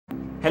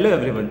Hello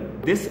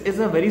everyone, this is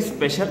a very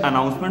special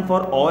announcement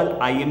for all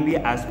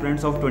IMBA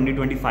aspirants of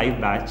 2025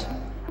 batch.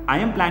 I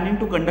am planning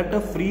to conduct a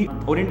free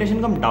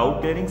orientation cum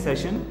doubt clearing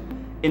session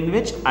in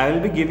which I will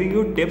be giving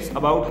you tips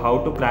about how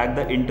to crack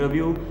the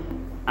interview,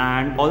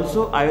 and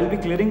also I will be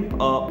clearing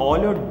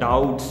all your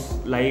doubts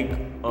like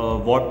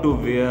what to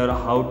wear,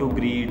 how to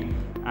greet,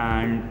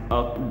 and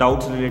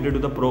doubts related to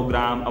the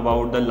program,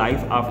 about the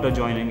life after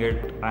joining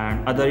it,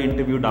 and other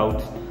interview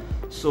doubts.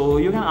 So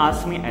you can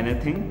ask me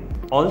anything.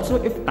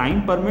 Also, if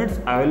time permits,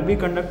 I will be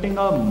conducting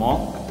a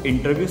mock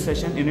interview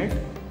session in it.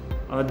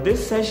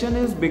 This session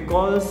is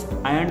because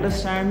I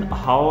understand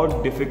how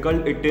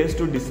difficult it is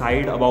to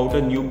decide about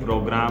a new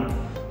program.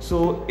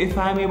 So if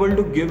I am able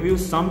to give you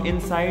some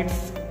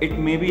insights, it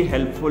may be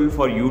helpful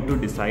for you to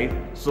decide.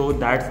 So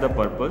that's the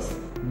purpose.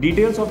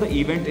 Details of the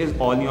event is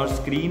on your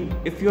screen.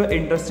 If you are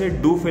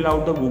interested, do fill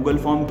out the Google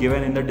form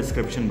given in the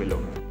description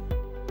below.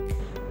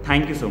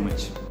 Thank you so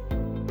much.